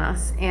tricks on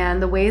us. And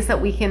the ways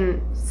that we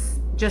can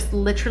just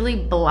literally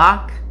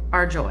block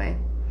our joy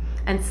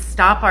and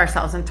stop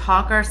ourselves and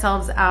talk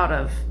ourselves out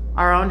of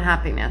our own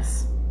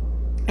happiness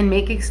and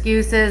make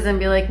excuses and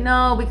be like,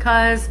 no,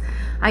 because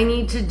I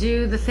need to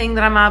do the thing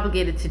that I'm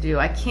obligated to do.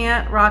 I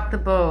can't rock the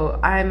boat.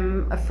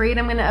 I'm afraid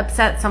I'm going to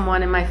upset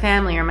someone in my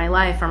family or my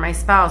life or my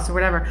spouse or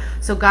whatever.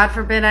 So God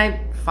forbid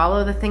I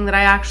follow the thing that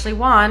I actually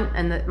want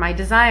and my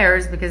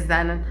desires, because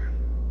then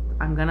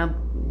I'm going to,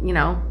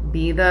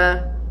 be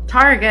the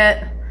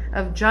target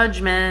of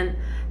judgment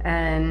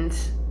and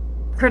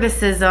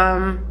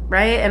criticism,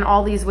 right? And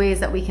all these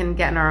ways that we can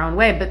get in our own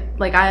way. But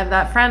like, I have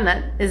that friend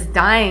that is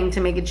dying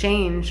to make a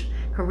change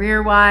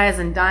career-wise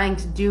and dying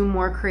to do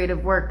more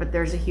creative work, but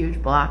there's a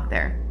huge block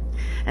there.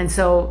 And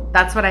so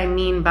that's what I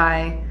mean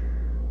by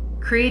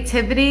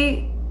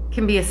creativity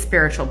can be a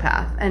spiritual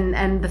path.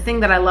 And the thing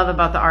that I love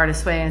about the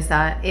Artist Way is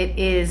that it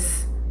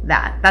is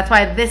that. That's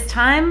why this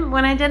time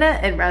when I did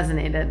it, it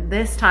resonated.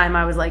 This time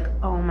I was like,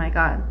 oh my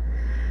God,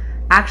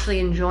 actually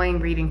enjoying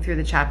reading through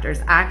the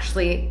chapters,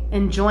 actually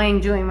enjoying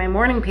doing my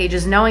morning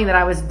pages, knowing that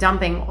I was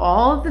dumping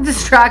all of the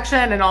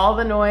distraction and all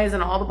the noise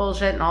and all the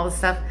bullshit and all the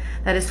stuff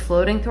that is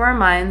floating through our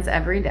minds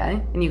every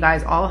day. And you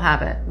guys all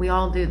have it. We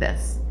all do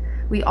this.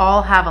 We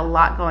all have a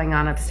lot going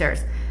on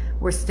upstairs.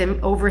 We're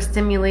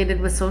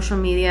overstimulated with social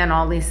media and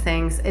all these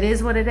things. It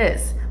is what it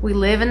is. We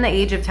live in the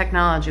age of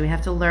technology. We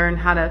have to learn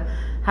how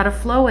to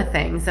flow with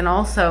things. And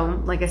also,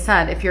 like I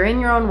said, if you're in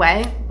your own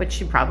way, which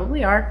you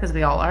probably are, because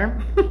we all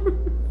are,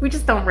 we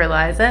just don't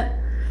realize it.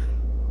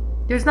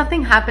 There's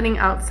nothing happening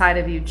outside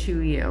of you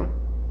to you,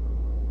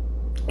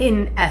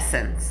 in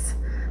essence.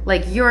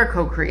 Like, you're a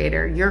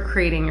co-creator, you're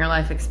creating your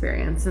life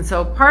experience. And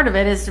so part of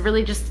it is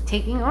really just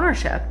taking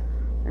ownership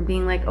and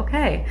being like,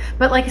 okay.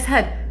 But like I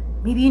said,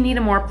 maybe you need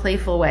a more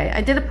playful way.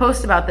 I did a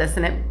post about this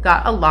and it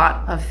got a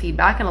lot of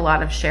feedback and a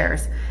lot of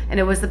shares. And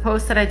it was the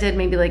post that I did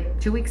maybe like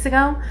 2 weeks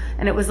ago.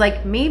 And it was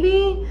like,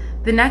 maybe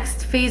the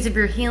next phase of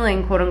your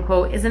healing, quote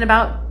unquote, isn't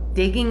about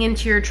digging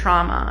into your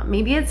trauma.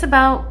 Maybe it's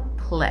about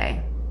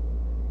play,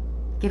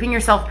 giving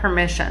yourself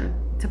permission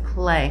to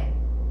play,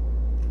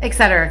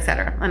 etc.,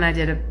 etc. And I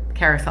did a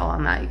carousel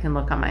on that. You can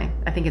look on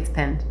I think it's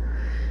pinned.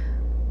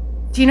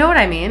 Do you know what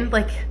I mean?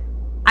 Like,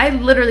 I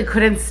literally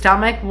couldn't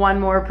stomach one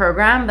more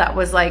program that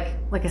was like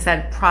I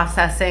said,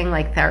 processing,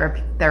 like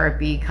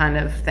therapy kind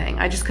of thing.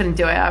 I just couldn't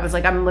do it. I was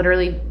like, I'm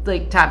literally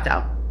like tapped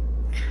out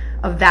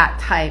of that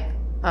type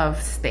of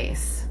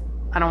space.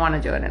 I don't want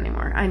to do it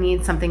anymore. I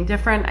need something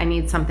different. I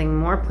need something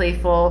more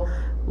playful,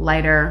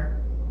 lighter.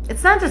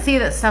 It's not to say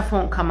that stuff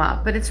won't come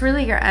up, but it's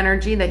really your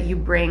energy that you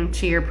bring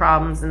to your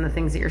problems and the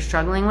things that you're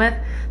struggling with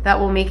that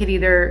will make it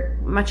either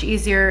much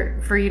easier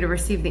for you to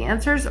receive the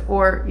answers,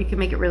 or you can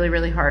make it really,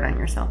 really hard on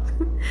yourself.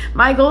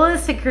 My goal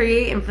is to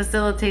create and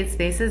facilitate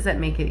spaces that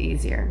make it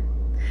easier.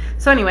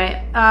 So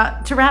anyway,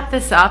 to wrap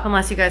this up,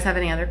 unless you guys have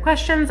any other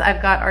questions,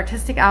 I've got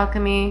Artistic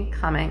Alchemy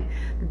coming.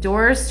 The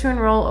doors to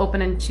enroll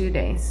open in 2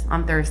 days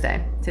on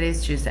Thursday.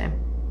 Today's Tuesday.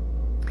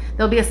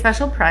 There'll be a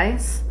special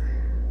price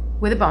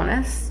with a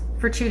bonus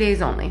for 2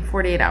 days only,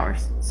 48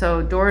 hours.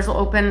 So doors will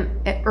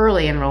open at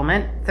early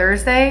enrollment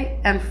Thursday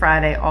and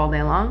Friday all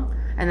day long.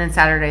 And then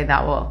Saturday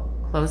that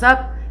will close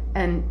up,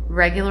 and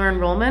regular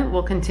enrollment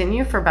will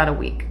continue for about a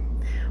week.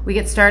 We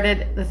get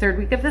started the 3rd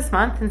week of this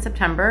month in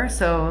September.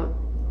 So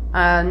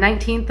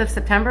 19th of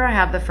September, I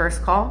have the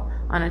first call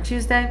on a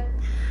Tuesday.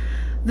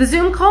 The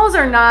Zoom calls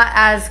are not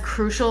as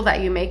crucial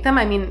that you make them.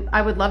 I mean,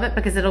 I would love it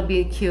because it'll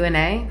be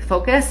Q&A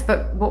focused,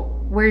 but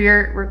where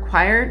you're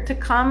required to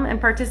come and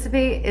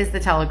participate is the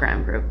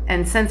Telegram group.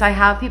 And since I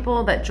have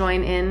people that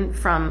join in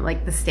from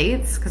like the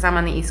States, because I'm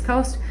on the East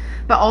Coast,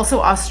 but also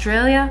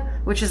Australia,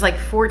 which is like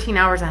 14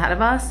 hours ahead of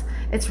us,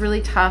 it's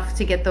really tough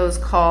to get those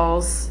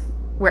calls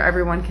where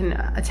everyone can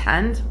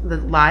attend, the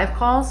live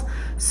calls.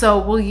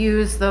 So we'll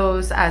use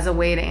those as a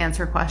way to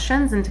answer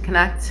questions and to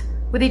connect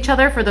with each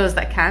other for those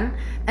that can.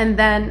 And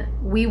then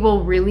we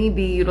will really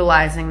be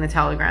utilizing the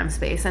Telegram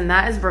space, and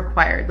that is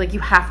required. Like, you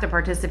have to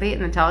participate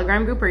in the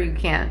Telegram group or you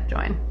can't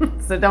join.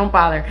 So don't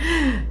bother.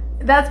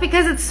 That's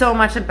because it's so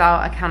much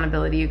about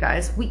accountability, you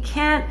guys. We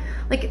can't,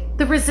 like,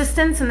 the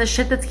resistance and the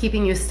shit that's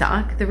keeping you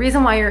stuck, the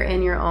reason why you're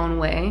in your own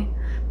way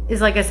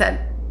is, like I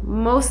said,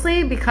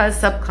 mostly because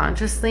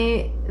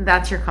subconsciously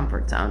that's your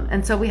comfort zone.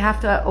 And so we have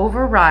to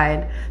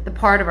override the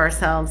part of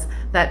ourselves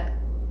that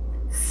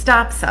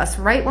stops us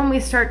right when we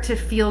start to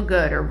feel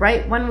good, or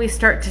right when we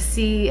start to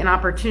see an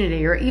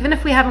opportunity, or even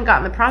if we haven't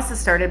gotten the process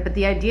started, but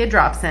the idea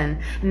drops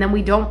in and then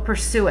we don't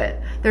pursue it.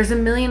 There's a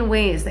million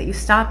ways that you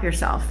stop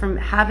yourself from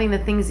having the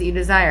things that you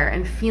desire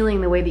and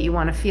feeling the way that you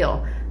want to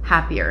feel,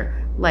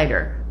 happier,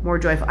 lighter, more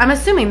joyful. I'm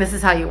assuming this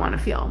is how you want to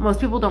feel. Most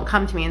people don't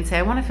come to me and say,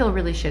 I want to feel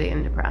really shitty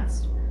and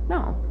depressed.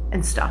 No,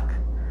 and stuck.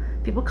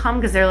 People come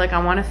because they're like,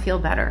 I want to feel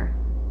better.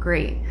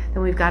 Great.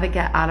 Then we've got to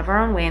get out of our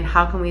own way. And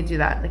how can we do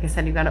that? Like I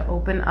said, you've got to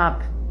open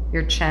up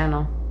your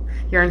channel,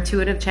 your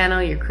intuitive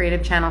channel, your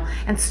creative channel,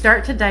 and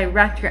start to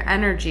direct your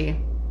energy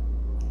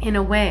in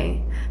a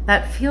way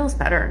that feels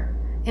better,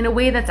 in a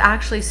way that's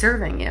actually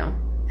serving you.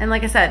 And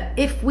like I said,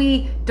 if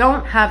we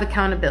don't have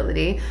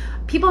accountability,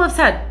 people have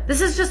said,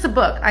 this is just a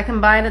book. I can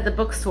buy it at the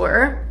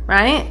bookstore,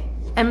 right?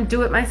 And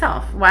do it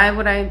myself. Why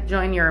would I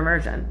join your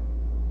immersion,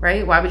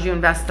 right? Why would you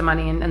invest the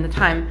money and the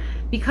time?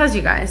 Because,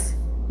 you guys,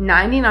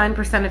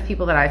 99% of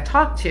people that I've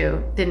talked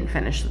to didn't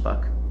finish the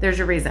book. There's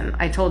a reason.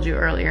 I told you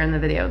earlier in the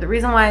video. The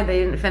reason why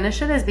they didn't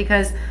finish it is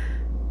because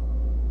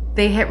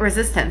they hit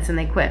resistance and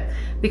they quit.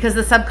 Because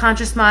the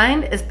subconscious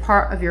mind is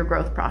part of your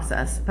growth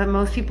process. But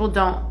most people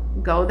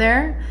don't go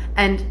there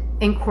and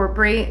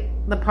incorporate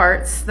the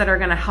parts that are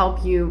going to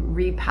help you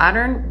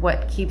repattern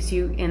what keeps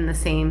you in the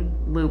same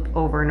loop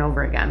over and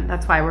over again.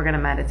 That's why we're going to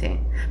meditate.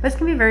 But it's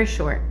going to be very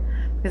short,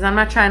 because I'm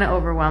not trying to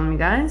overwhelm you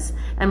guys,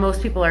 and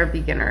most people are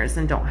beginners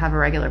and don't have a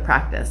regular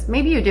practice.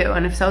 Maybe you do,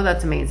 and if so,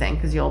 that's amazing,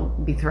 because you'll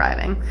be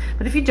thriving.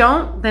 But if you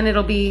don't, then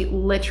it'll be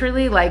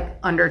literally like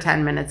under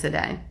 10 minutes a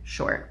day,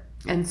 short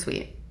and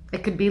sweet.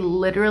 It could be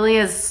literally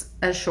as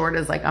short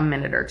as like a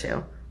minute or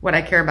two. What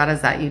I care about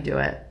is that you do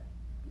it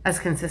as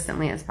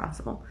consistently as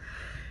possible.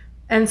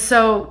 And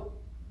so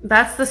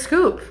that's the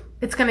scoop.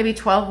 It's going to be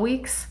 12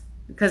 weeks,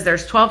 because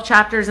there's 12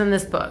 chapters in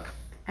this book.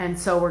 And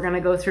so we're going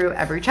to go through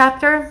every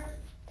chapter.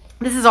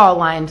 This is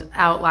all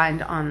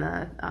outlined on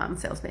the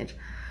sales page.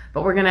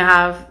 But we're going to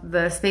have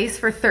the space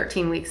for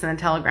 13 weeks in the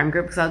Telegram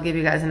group, because I'll give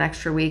you guys an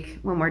extra week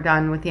when we're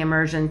done with the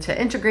immersion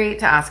to integrate,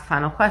 to ask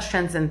final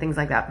questions and things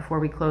like that before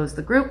we close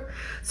the group.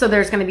 So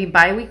there's going to be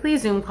bi-weekly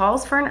Zoom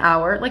calls for an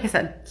hour. Like I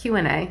said,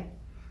 Q&A,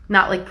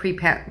 not like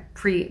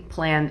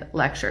pre-planned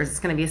lectures. It's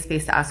going to be a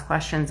space to ask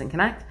questions and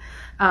connect.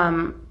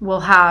 We'll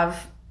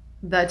have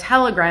the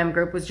Telegram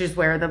group, which is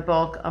where the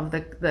bulk of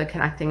the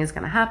connecting is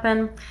going to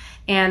happen.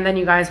 And then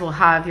you guys will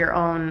have your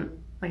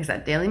own, like I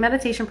said, daily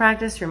meditation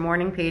practice, your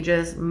morning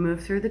pages,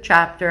 move through the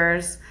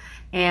chapters.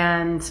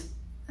 And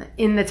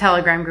in the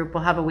Telegram group,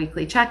 we'll have a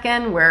weekly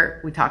check-in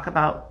where we talk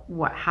about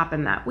what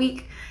happened that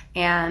week.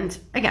 And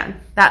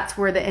again, that's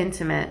where the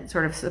intimate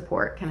sort of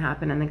support can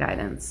happen in the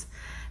guidance.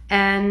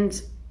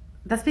 And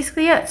that's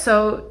basically it.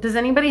 So does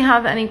anybody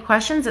have any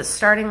questions? It's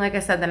starting, like I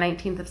said, the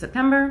 19th of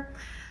September.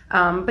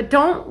 But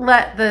don't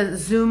let the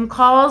Zoom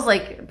calls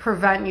like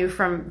prevent you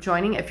from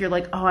joining if you're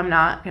like, oh, I'm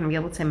not going to be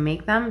able to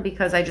make them,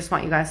 because I just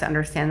want you guys to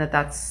understand that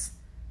that's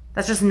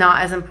just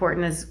not as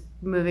important as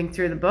moving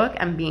through the book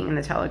and being in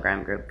the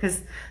Telegram group.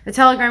 Because the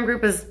Telegram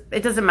group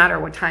it doesn't matter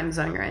what time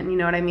zone you're in. You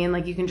know what I mean?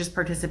 Like, you can just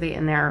participate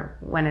in there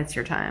when it's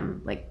your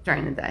time, like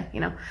during the day,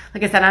 you know?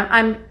 Like I said,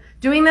 I'm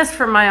doing this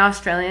for my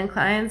Australian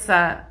clients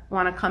that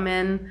want to come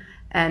in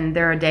and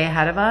they're a day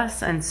ahead of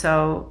us. And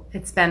so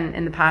it's been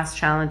in the past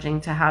challenging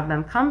to have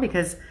them come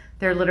because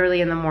they're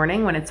literally in the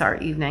morning when it's our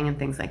evening and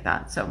things like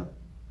that. So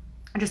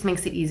it just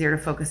makes it easier to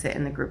focus it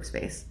in the group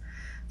space,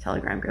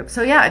 Telegram group.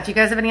 So yeah, do you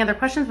guys have any other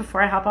questions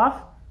before I hop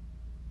off?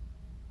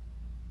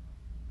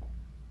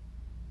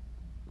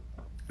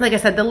 Like I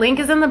said, the link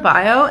is in the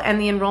bio, and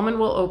the enrollment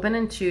will open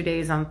in 2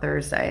 days on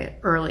Thursday,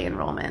 early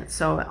enrollment.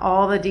 So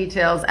all the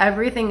details,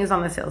 everything is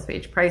on the sales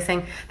page.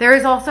 Pricing. There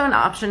is also an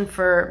option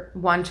for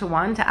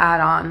one-to-one to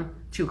add on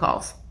 2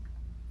 calls,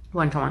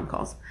 one-to-one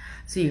calls.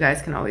 So you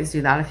guys can always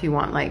do that if you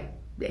want like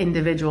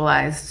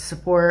individualized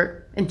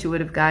support,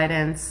 intuitive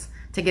guidance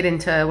to get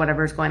into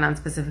whatever's going on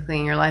specifically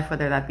in your life,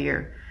 whether that be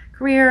your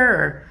career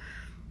or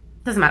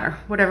doesn't matter.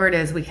 Whatever it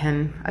is, we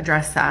can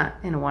address that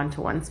in a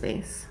one-to-one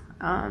space.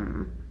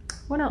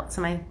 What else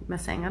am I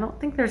missing? I don't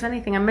think there's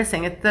anything I'm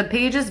missing. The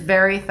page is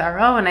very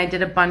thorough, and I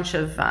did a bunch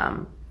of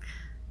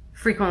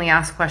frequently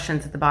asked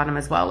questions at the bottom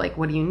as well. Like,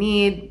 what do you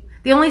need?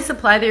 The only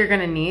supply that you're going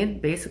to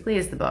need basically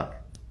is the book.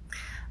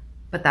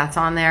 But that's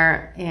on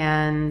there,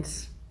 and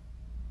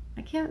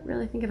I can't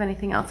really think of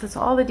anything else. It's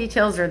all the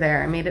details are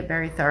there. I made it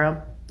very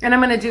thorough. And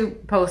I'm going to do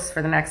posts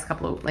for the next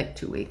couple of, like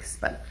 2 weeks.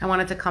 But I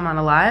wanted to come on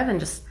a live and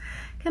just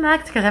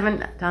connect because I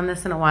haven't done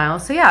this in a while.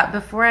 So yeah,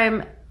 before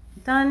I'm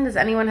done, does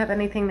anyone have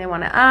anything they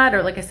want to add?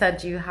 Or like I said,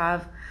 do you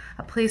have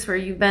a place where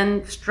you've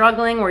been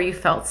struggling, where you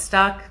felt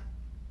stuck?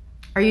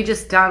 Are you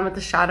just done with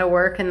the shadow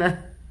work and the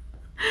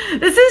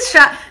this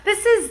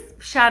is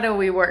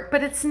shadowy work,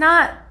 but it's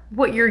not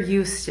what you're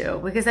used to,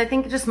 because I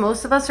think just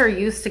most of us are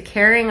used to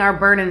carrying our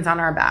burdens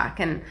on our back,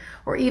 and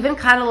or even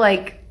kind of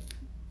like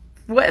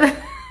what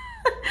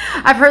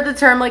I've heard the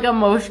term like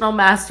emotional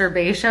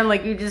masturbation,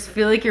 like you just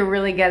feel like you're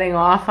really getting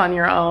off on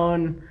your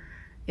own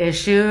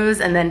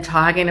issues and then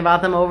talking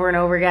about them over and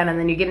over again, and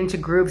then you get into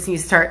groups and you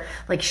start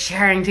like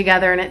sharing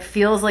together, and it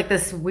feels like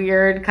this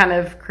weird kind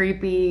of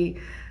creepy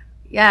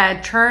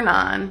turn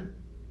on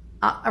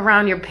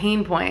around your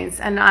pain points,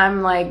 and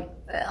I'm like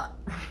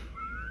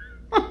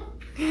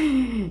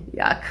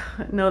yuck,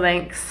 no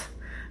thanks,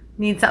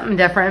 need something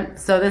different.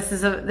 So this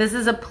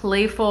is a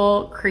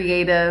playful,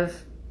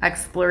 creative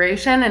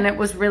exploration, and it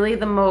was really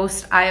the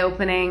most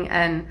eye-opening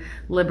and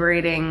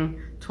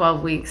liberating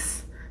 12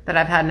 weeks that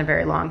I've had in a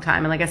very long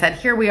time. And like I said,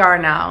 here we are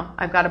now.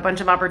 I've got a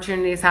bunch of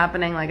opportunities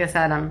happening. Like I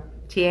said, I'm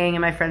TAing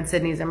in my friend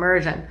Sydney's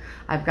immersion.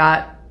 I've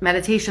got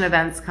meditation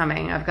events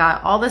coming. I've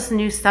got all this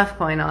new stuff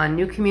going on,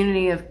 new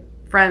community of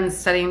friends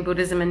studying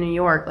Buddhism in New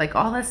York, like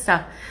all this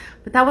stuff.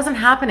 But that wasn't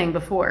happening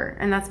before.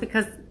 And that's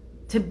because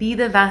to be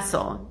the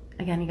vessel,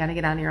 again, you got to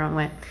get out of your own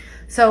way.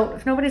 So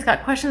if nobody's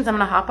got questions, I'm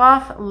going to hop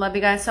off. Love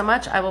you guys so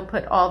much. I will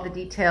put all the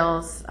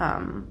details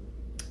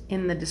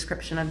in the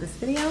description of this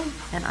video,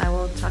 and I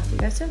will talk to you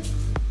guys soon.